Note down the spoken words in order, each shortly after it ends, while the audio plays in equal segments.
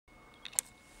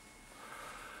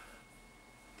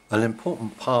An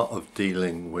important part of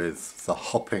dealing with the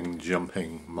hopping,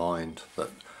 jumping mind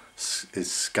that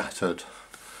is scattered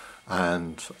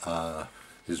and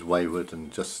is wayward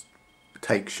and just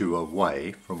takes you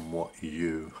away from what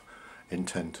you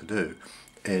intend to do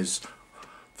is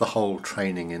the whole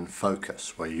training in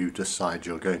focus, where you decide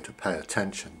you're going to pay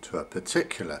attention to a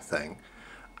particular thing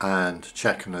and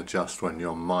check and adjust when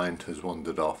your mind has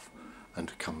wandered off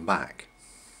and come back.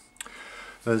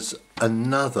 There's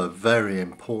another very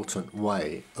important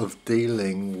way of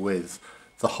dealing with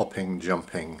the hopping,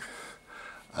 jumping,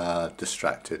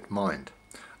 distracted mind.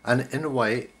 And in a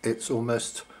way, it's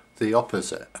almost the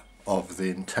opposite of the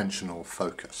intentional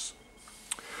focus.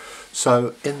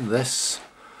 So in this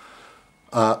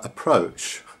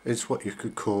approach, it's what you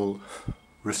could call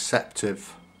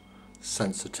receptive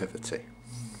sensitivity.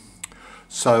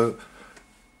 So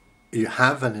you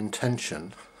have an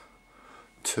intention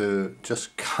to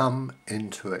just come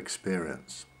into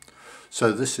experience.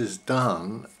 So this is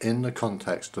done in the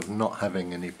context of not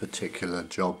having any particular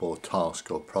job or task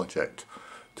or project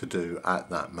to do at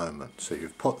that moment. So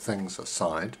you've put things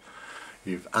aside,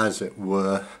 you've, as it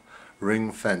were,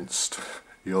 ring-fenced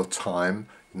your time.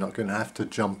 You're not going to have to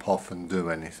jump off and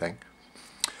do anything.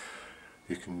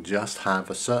 You can just have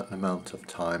a certain amount of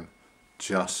time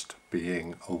just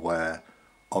being aware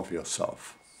of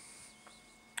yourself.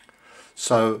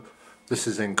 So this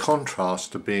is in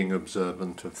contrast to being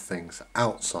observant of things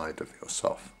outside of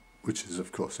yourself, which is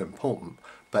of course important.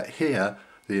 But here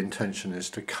the intention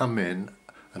is to come in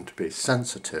and to be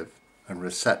sensitive and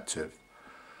receptive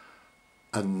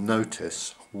and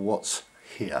notice what's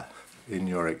here in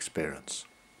your experience.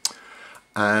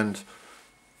 And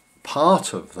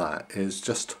part of that is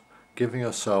just giving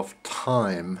yourself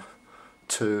time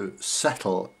to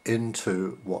settle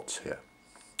into what's here.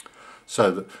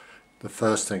 So the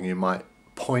first thing you might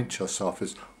point yourself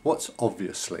is what's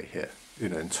obviously here,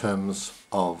 in terms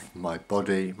of my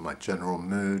body, my general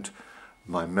mood,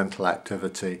 my mental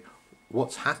activity,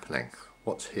 what's happening,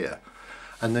 what's here.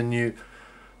 And then you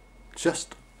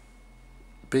just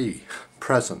be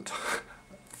present,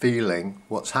 feeling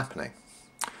what's happening.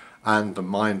 And the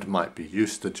mind might be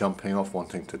used to jumping off,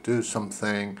 wanting to do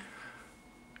something.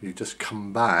 You just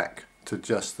come back to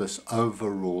just this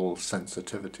overall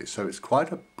sensitivity. So it's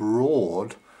quite a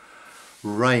broad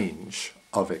range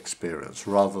of experience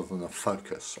rather than a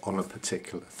focus on a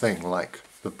particular thing like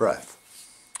the breath.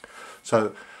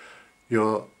 So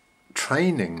you're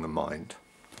training the mind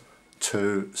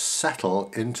to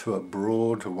settle into a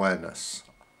broad awareness,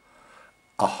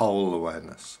 a whole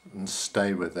awareness, and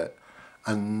stay with it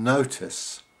and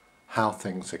notice how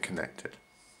things are connected.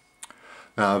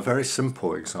 Now, a very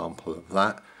simple example of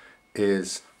that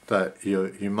is that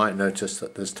you might notice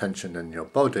that there's tension in your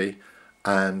body,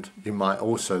 and you might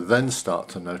also then start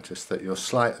to notice that you're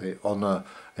slightly, on an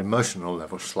emotional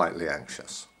level, slightly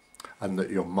anxious, and that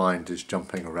your mind is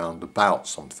jumping around about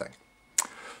something.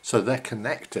 So they're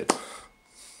connected.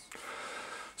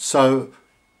 So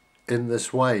in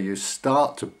this way, you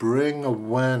start to bring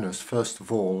awareness, first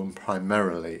of all and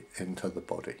primarily, into the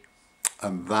body.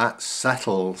 And that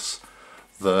settles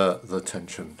the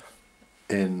tension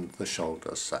in the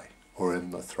shoulders, say, or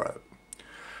in the throat.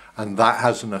 And that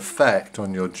has an effect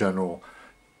on your general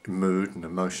mood and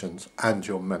emotions and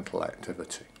your mental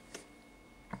activity.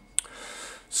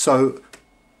 So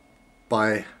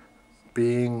by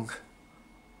being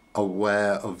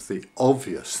aware of the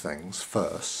obvious things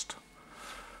first,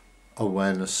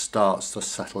 awareness starts to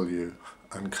settle you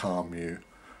and calm you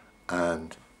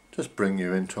and just bring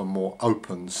you into a more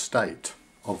open state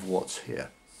of what's here.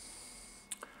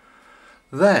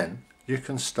 Then you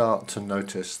can start to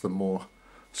notice the more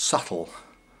subtle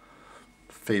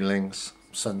feelings,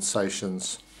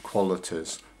 sensations,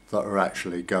 qualities that are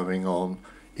actually going on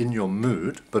in your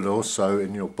mood, but also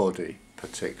in your body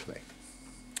particularly.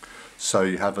 So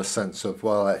you have a sense of,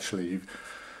 well, actually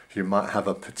you might have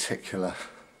a particular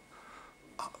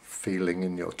feeling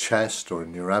in your chest or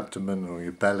in your abdomen or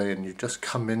your belly, and you just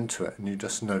come into it and you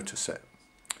just notice it.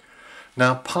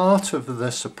 Now, part of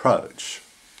this approach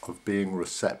of being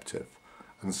receptive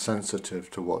and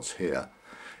sensitive to what's here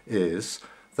is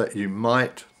that you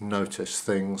might notice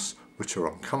things which are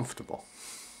uncomfortable.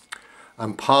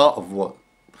 And part of what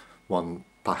one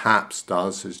perhaps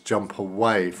does is jump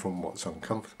away from what's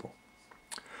uncomfortable.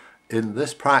 In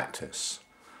this practice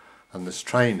and this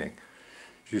training,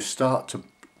 you start to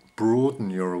broaden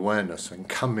your awareness and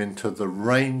come into the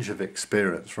range of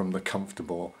experience from the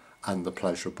comfortable and the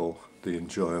pleasurable, the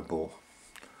enjoyable,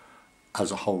 as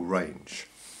a whole range.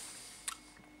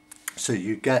 So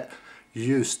you get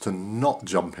used to not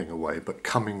jumping away but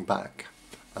coming back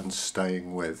and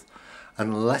staying with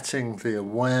and letting the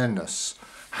awareness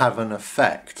have an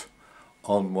effect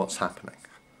on what's happening.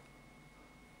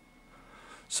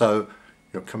 So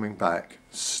you're coming back,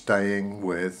 staying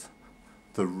with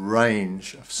the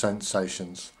range of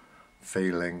sensations,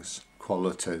 feelings,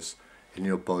 qualities in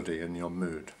your body and your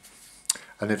mood.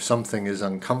 And if something is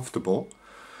uncomfortable,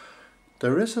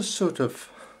 there is a sort of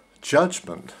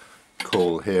judgment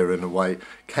call here in a way.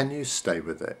 Can you stay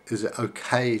with it? Is it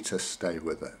okay to stay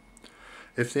with it?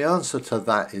 If the answer to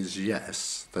that is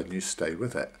yes, then you stay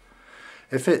with it.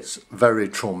 If it's very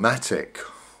traumatic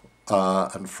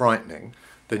and frightening,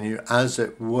 then you, as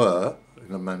it were,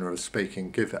 in a manner of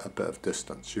speaking, give it a bit of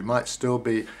distance. You might still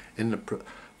be in the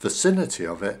vicinity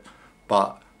of it,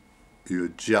 but you're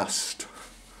just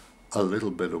a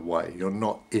little bit away. You're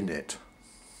not in it.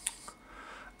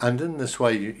 And in this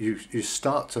way, you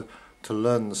start to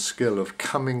learn the skill of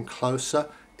coming closer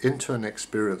into an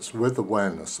experience with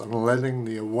awareness and letting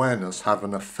the awareness have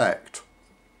an effect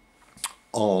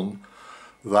on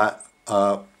that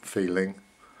feeling,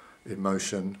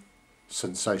 emotion,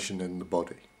 sensation in the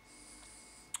body.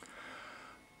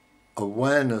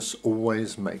 Awareness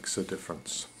always makes a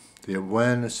difference. The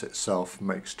awareness itself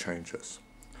makes changes.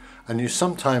 And you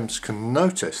sometimes can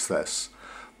notice this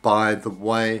by the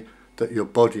way that your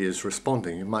body is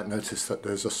responding. You might notice that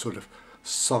there's a sort of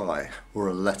sigh or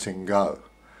a letting go.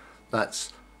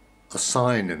 That's a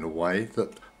sign in a way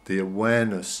that the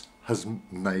awareness has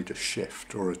made a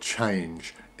shift or a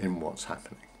change in what's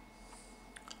happening.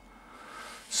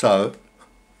 So,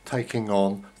 taking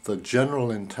on the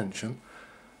general intention,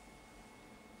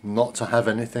 not to have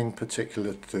anything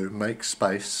particular to do, make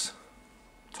space,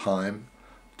 time,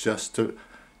 just to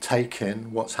take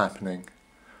in what's happening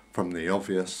from the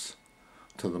obvious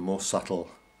to the more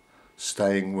subtle,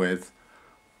 staying with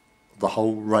the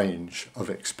whole range of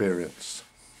experience